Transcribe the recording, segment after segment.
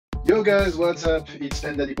Yo guys, what's up? It's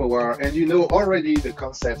Panda Power, and you know already the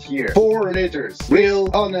concept here. 4 letters. Real,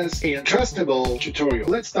 honest, and trustable tutorial.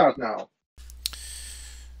 Let's start now.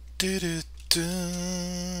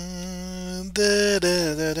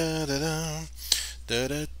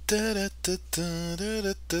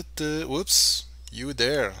 Whoops, you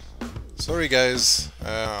there. Sorry guys.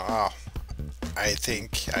 I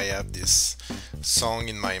think I have this song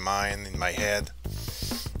in my mind, in my head.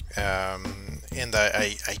 And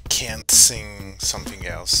I can't sing something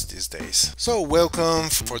else these days. So welcome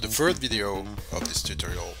for the third video of this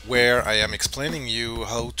tutorial, where I am explaining you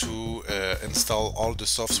how to install all the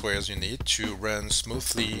softwares you need to run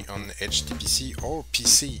smoothly on HTPC or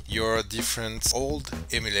PC your different old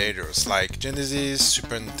emulators like Genesis,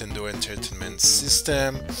 Super Nintendo Entertainment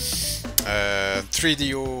System,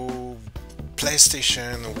 3DO,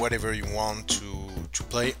 PlayStation, whatever you want to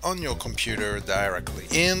play on your computer directly.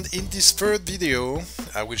 And in this third video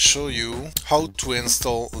I will show you how to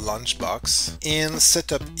install Lunchbox and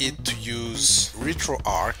set up it to use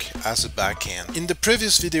Retroarch as a backend. In the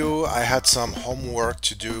previous video I had some homework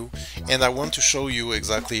to do, and I want to show you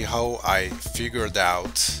exactly how I figured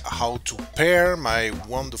out how to pair my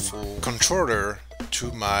wonderful controller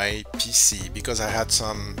to my PC, because I had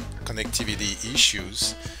some connectivity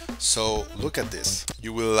issues. So look at this,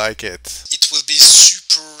 you will like it. It will be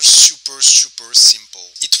super simple.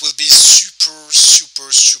 It will be super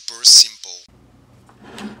simple.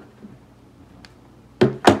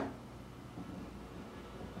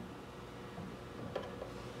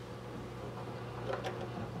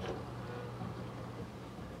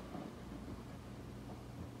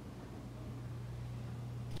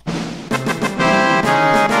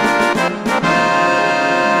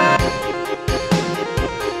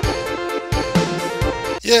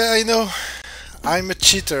 Yeah, I know, I'm a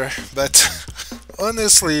cheater, but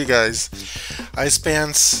honestly guys, I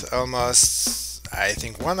spent almost, I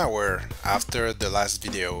think, 1 hour after the last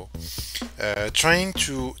video trying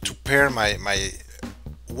to pair my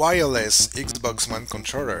wireless Xbox One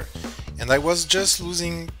controller, and I was just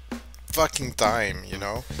losing fucking time, you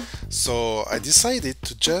know. So I decided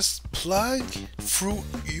to just plug through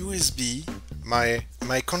USB my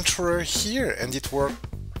controller here, and it worked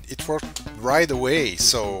right away.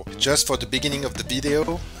 So just for the beginning of the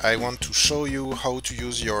video, I want to show you how to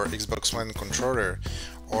use your Xbox One controller,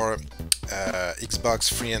 or Xbox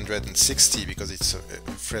 360, because it's a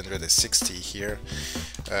 360 here,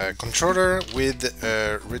 controller with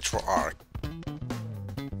Retroarch.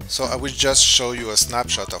 So I will just show you a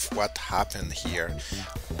snapshot of what happened here.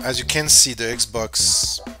 As you can see, the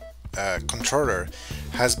Xbox controller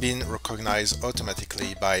has been recognized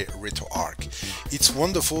automatically by Retroarch. It's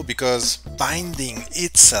wonderful because binding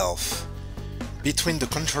itself between the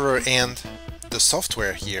controller and the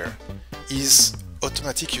software here is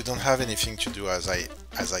automatic. You don't have anything to do, as I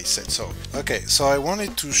said. So okay, so I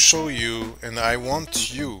wanted to show you, and I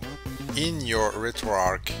want you in your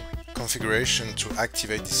Retroarch configuration to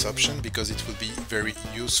activate this option, because it will be very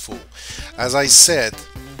useful. As I said,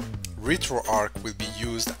 Retroarch will be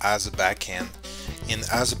used as a backend, and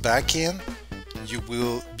as a backend you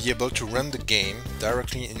will be able to run the game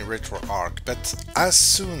directly in Retroarch. But as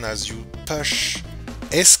soon as you push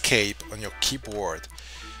escape on your keyboard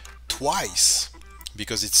twice,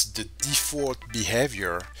 because it's the default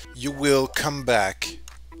behavior, you will come back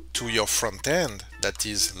to your front end, that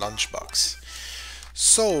is Lunchbox.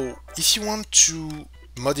 So if you want to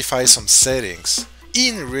modify some settings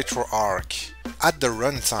in Retroarch at the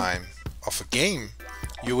runtime of a game,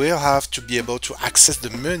 you will have to be able to access the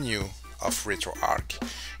menu of Retroarch,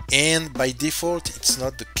 and by default it's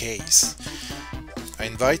not the case. I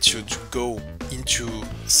invite you to go into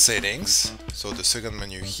settings, so the second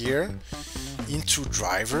menu here, into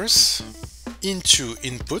drivers, into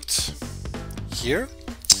input here,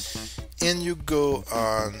 and you go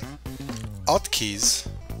on Hotkeys,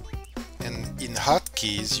 and in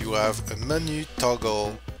Hotkeys you have a menu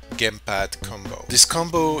toggle gamepad combo. This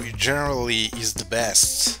combo generally is the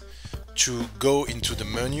best to go into the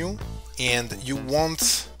menu, and you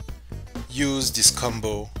won't use this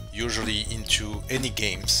combo usually into any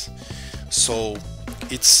games. So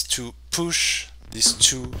it's to push these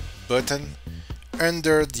two buttons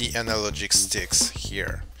under the analogic sticks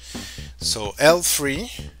here. So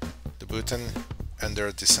L3, the button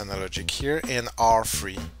under this analogic here, and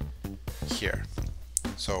R3 here.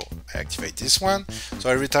 So I activate this one, so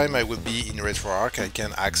every time I will be in Retroarch I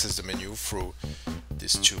can access the menu through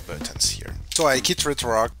these two buttons here. So I quit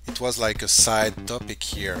Retroarch, it was like a side topic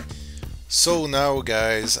here. So now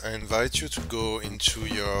guys, I invite you to go into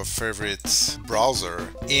your favorite browser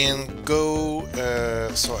and go,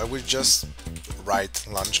 so I will just write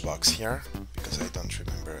Lunchbox here because I don't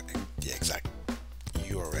remember the exact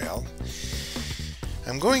URL.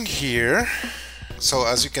 I'm going here. So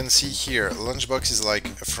as you can see here, Lunchbox is like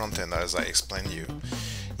a front end, as I explained you,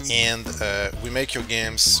 and we make your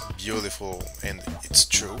games beautiful, and it's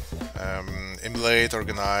true. Emulate,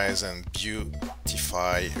 organize, and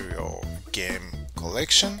beautify your game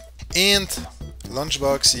collection. And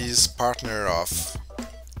Lunchbox is partner of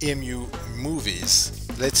EMU Movies.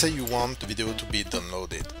 Let's say you want the video to be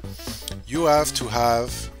downloaded. You have to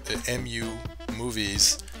have the EMU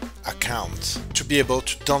Movies account to be able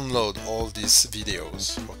to download all these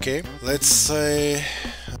videos. Okay, let's say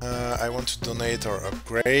I want to donate or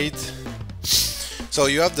upgrade. So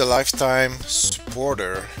you have the lifetime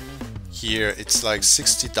supporter here. It's like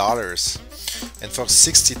 $60, and for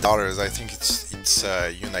 $60 I think it's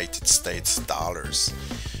United States dollars,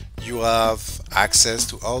 you have access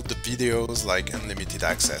to all the videos, like unlimited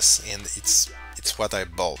access, and it's what I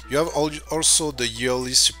bought. You have also the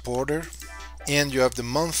yearly supporter, and you have the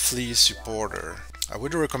monthly supporter. I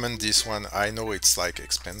would recommend this one. I know it's like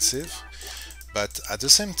expensive, but at the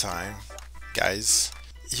same time, guys,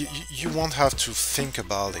 you won't have to think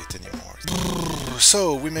about it anymore.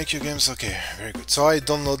 So we make your games. Okay, very good. So I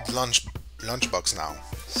download Lunchbox now.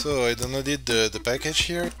 So I downloaded the package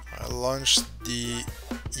here. I launched the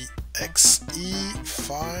exe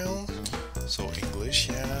file. So English,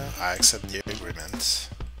 yeah. I accept the agreement.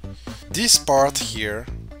 This part here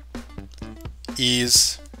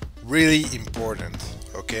is really important.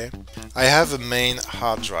 Okay, I have a main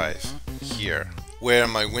hard drive here where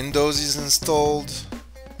my Windows is installed,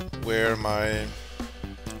 where my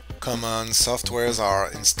common softwares are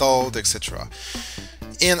installed, etc.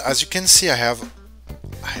 And as you can see, I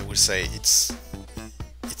would say it's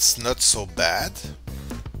not so bad,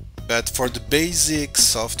 but for the basic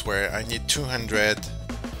software I need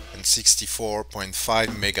 264.5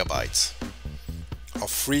 megabytes of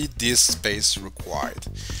free disk space required.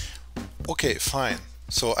 Okay, fine.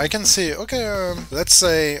 So I can say, okay, let's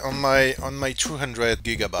say on my 200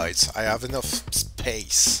 gigabytes I have enough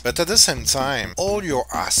space, but at the same time all your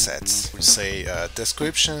assets, we say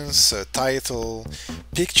descriptions, title,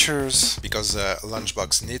 pictures, because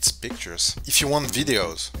Lunchbox needs pictures. If you want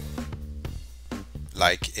videos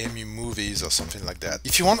like EMU Movies or something like that,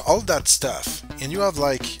 if you want all that stuff and you have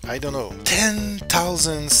like, I don't know,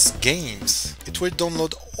 10,000 games, it will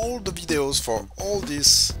download all the videos for all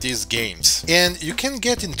these games, and you can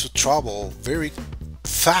get into trouble very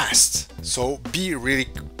fast. So be really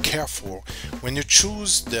careful when you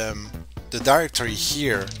choose the directory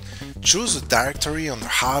here. Choose a directory on a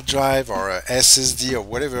hard drive or a SSD or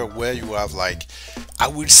whatever, where you have like, I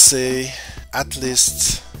would say at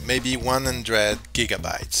least maybe 100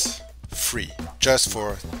 gigabytes free just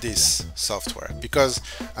for this software, because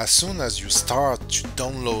as soon as you start to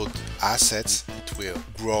download assets it will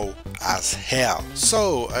grow as hell.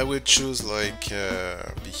 So I will choose like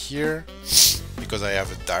be here because I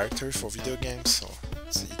have a directory for video games, so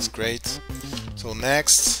it's great. So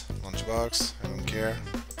next, Lunchbox, I don't care,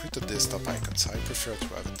 put the desktop icons. I prefer to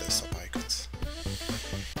have a desktop icons.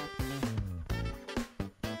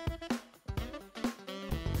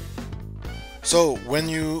 So when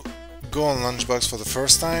you go on Lunchbox for the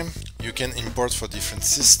first time, you can import for different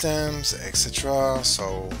systems, etc.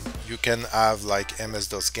 So you can have like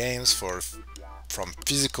MS-DOS games from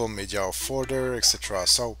physical media or folder, etc.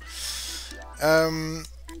 So and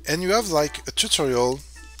you have like a tutorial,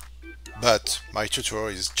 but my tutorial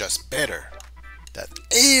is just better than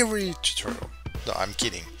every tutorial. No, I'm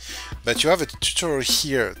kidding. But you have a tutorial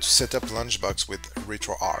here to set up Lunchbox with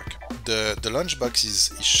Retroarch. The Lunchbox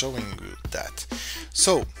is showing you that.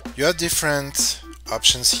 So you have different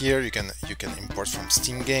options here. You can import from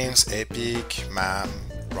Steam games, Epic, MAME,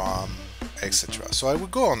 ROM, etc. So I will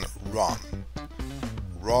go on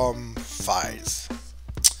ROM files.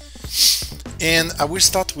 And I will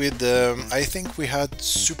start with, I think we had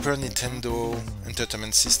Super Nintendo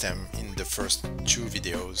Entertainment System in the first two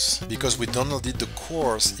videos, because we downloaded the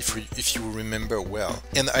course, if you remember well.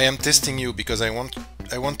 And I am testing you because I want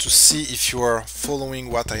to see if you are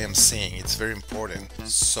following what I am saying. It's very important.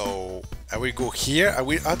 So I will go here, I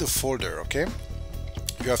will add a folder, okay?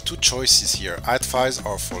 You have two choices here, add files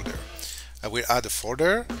or folder. I will add a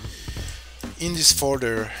folder. In this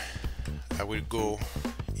folder, I will go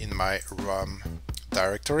in my ROM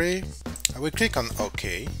directory. I will click on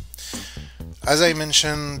OK. As I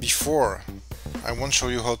mentioned before, I won't show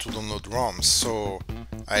you how to download ROMs, so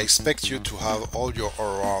I expect you to have all your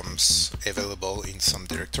ROMs available in some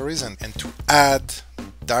directories and to add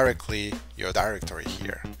directly your directory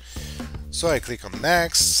here. So I click on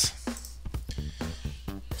Next.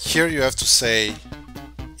 Here you have to say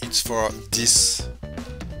it's for this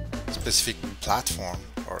specific platform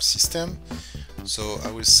or system. So I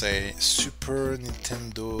will say Super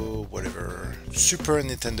Nintendo whatever, Super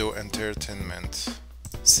Nintendo Entertainment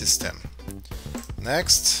System.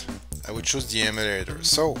 Next, I will choose the emulator.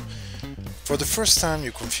 So for the first time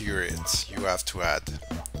you configure it, you have to add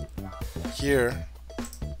here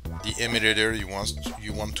the emulator you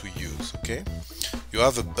want to use. Okay, you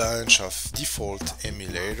have a bunch of default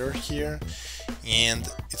emulator here, and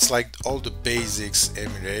it's like all the basics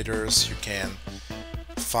emulators you can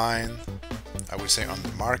find, I would say, on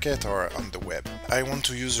the market or on the web. I want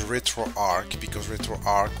to use Retroarch because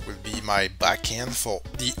Retroarch will be my backend for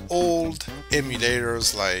the old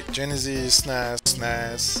emulators like Genesis,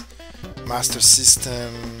 SNES, Master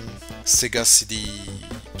System, Sega CD,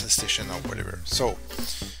 PlayStation or whatever. So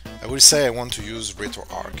I will say I want to use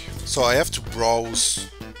Retroarch. So I have to browse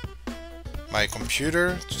my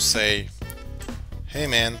computer to say, hey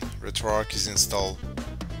man, Retroarch is installed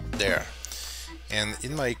there. And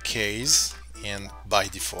in my case, and by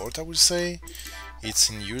default I will say, it's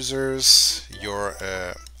in users, your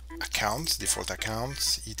account, default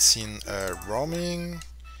account, it's in roaming,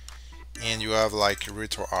 and you have like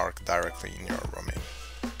Retroarch directly in your roaming.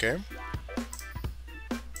 Okay,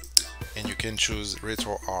 and you can choose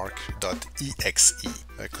retroarch.exe.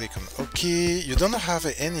 I click on OK. You don't have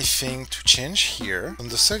anything to change here on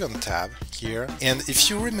the second tab here. And if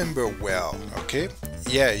you remember well, okay,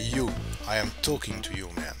 yeah, I am talking to you,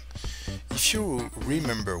 man. If you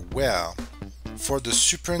remember well, for the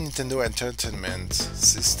Super Nintendo Entertainment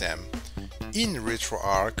System in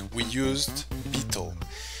Retroarch we used Beetle.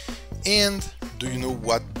 And do you know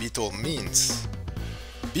what Beetle means?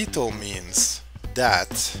 Beetle means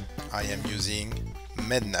that I am using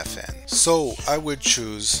Mednafen. So I would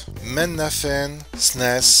choose Mednafen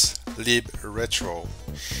SNES lib retro.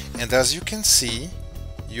 And as you can see,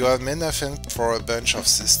 you have Mednafen for a bunch of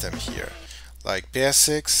systems here, like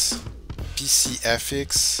PSX,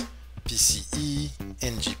 PCFX, PCE,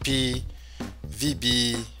 NGP,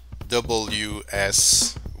 VB,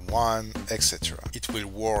 WS1, etc. It will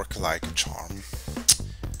work like a charm.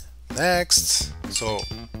 Next, so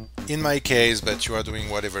in my case, but you are doing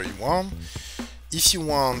whatever you want. If you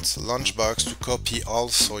want Lunchbox to copy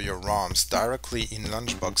also your ROMs directly in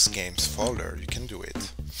Lunchbox games folder, you can do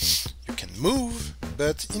it. You can move,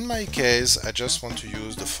 but in my case, I just want to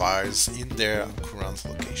use the files in their current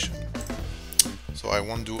location. So I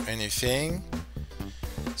won't do anything.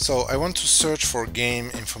 So I want to search for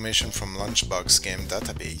game information from Lunchbox game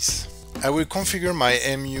database. I will configure my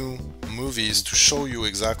MU movies to show you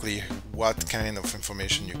exactly what kind of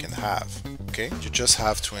information you can have. Okay, you just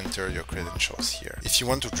have to enter your credentials here. If you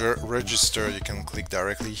want to register, you can click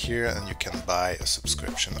directly here and you can buy a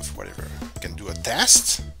subscription of whatever. You can do a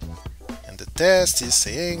test, and the test is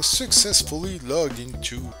saying successfully logged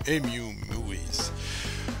into MU movies.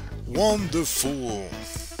 Wonderful.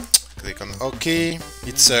 Click on OK.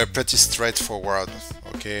 It's pretty straightforward.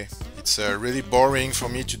 Okay, it's really boring for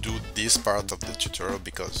me to do this part of the tutorial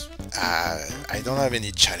because I don't have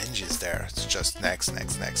any challenges there. It's just next.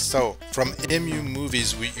 So from MU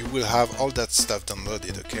movies you will have all that stuff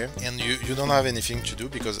downloaded, okay? And you don't have anything to do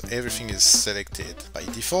because everything is selected by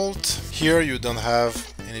default. Here you don't have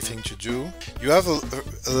anything to do. You have a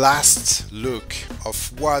last look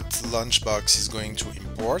of what Lunchbox is going to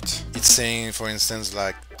import. It's saying, for instance,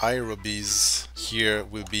 like iRobies here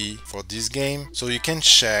will be for this game, so you can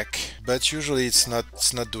check, but usually it's not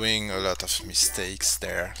doing a lot of mistakes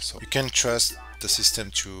there, so you can trust the system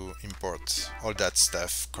to import all that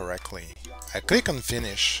stuff correctly. I click on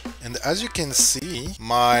finish, and as you can see,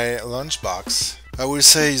 my Lunchbox, I will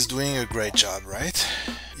say, is doing a great job, right?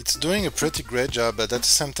 It's doing a pretty great job, but at the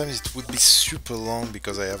same time it would be super long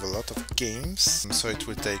because I have a lot of games, so it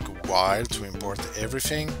will take a while to import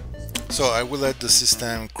everything. So I will let the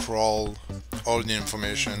system crawl all the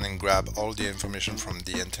information and grab all the information from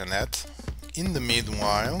the internet. In the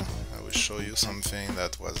meanwhile, I will show you something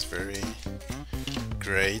that was very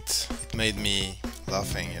great. It made me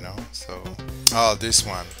laughing, you know. So, oh, this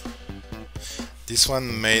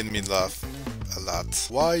one made me laugh a lot.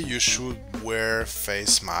 Why you should wear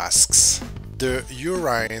face masks? The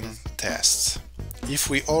urine tests. If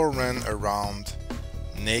we all run around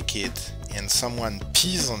naked and someone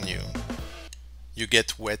pees on you, you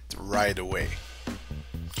get wet right away.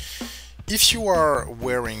 If you are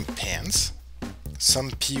wearing pants,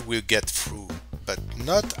 some pee will get through, but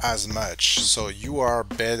not as much, so you are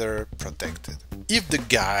better protected. If the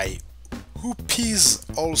guy who pees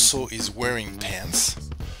also is wearing pants,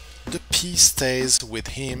 the pee stays with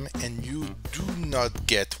him and you do not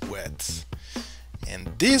get wet. And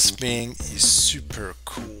this thing is super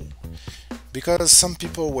cool, because some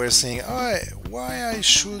people were saying, oh, why I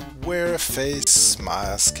should wear a face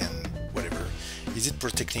mask and whatever. Is it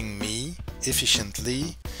protecting me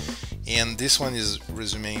efficiently? And this one is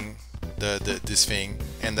resuming this thing,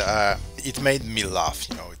 and it made me laugh.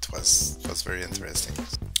 You know, it was very interesting.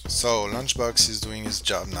 So Lunchbox is doing his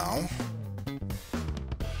job now.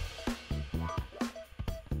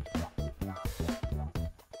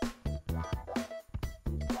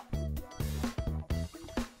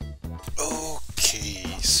 Okay,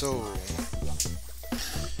 so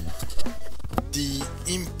the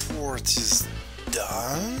import is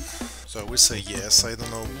done. So I will say yes. I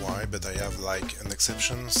don't know why, but I have like an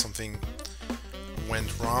exception. Something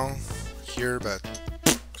went wrong here, but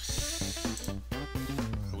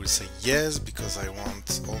I will say yes because I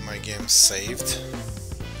want all my games saved.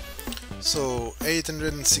 So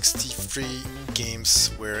 863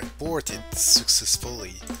 games were ported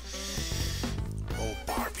successfully. Oh,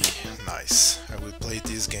 Barbie, nice. I will play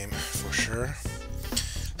this game for sure.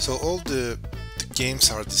 So all the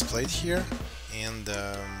games are displayed here, and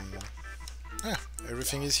yeah,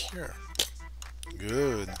 everything is here.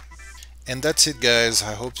 Good. And that's it, guys.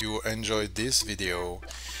 I hope you enjoyed this video.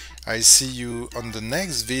 I see you on the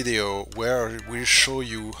next video, where we'll show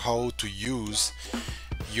you how to use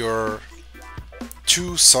your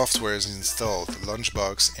two softwares installed,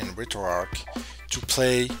 LaunchBox and Retroarch, to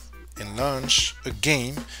play and launch a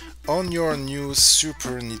game on your new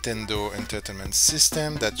Super Nintendo Entertainment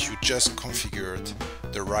System that you just configured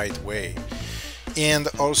the right way. And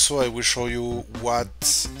also I will show you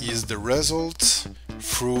what is the result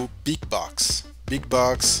through Big Box. Big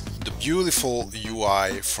Box, the beautiful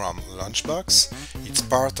UI from LaunchBox. It's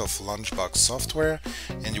part of LaunchBox software,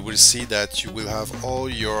 and you will see that you will have all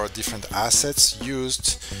your different assets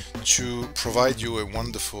used to provide you a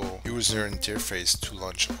wonderful user interface to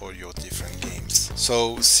launch all your different games.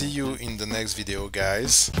 So see you in the next video,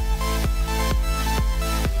 guys.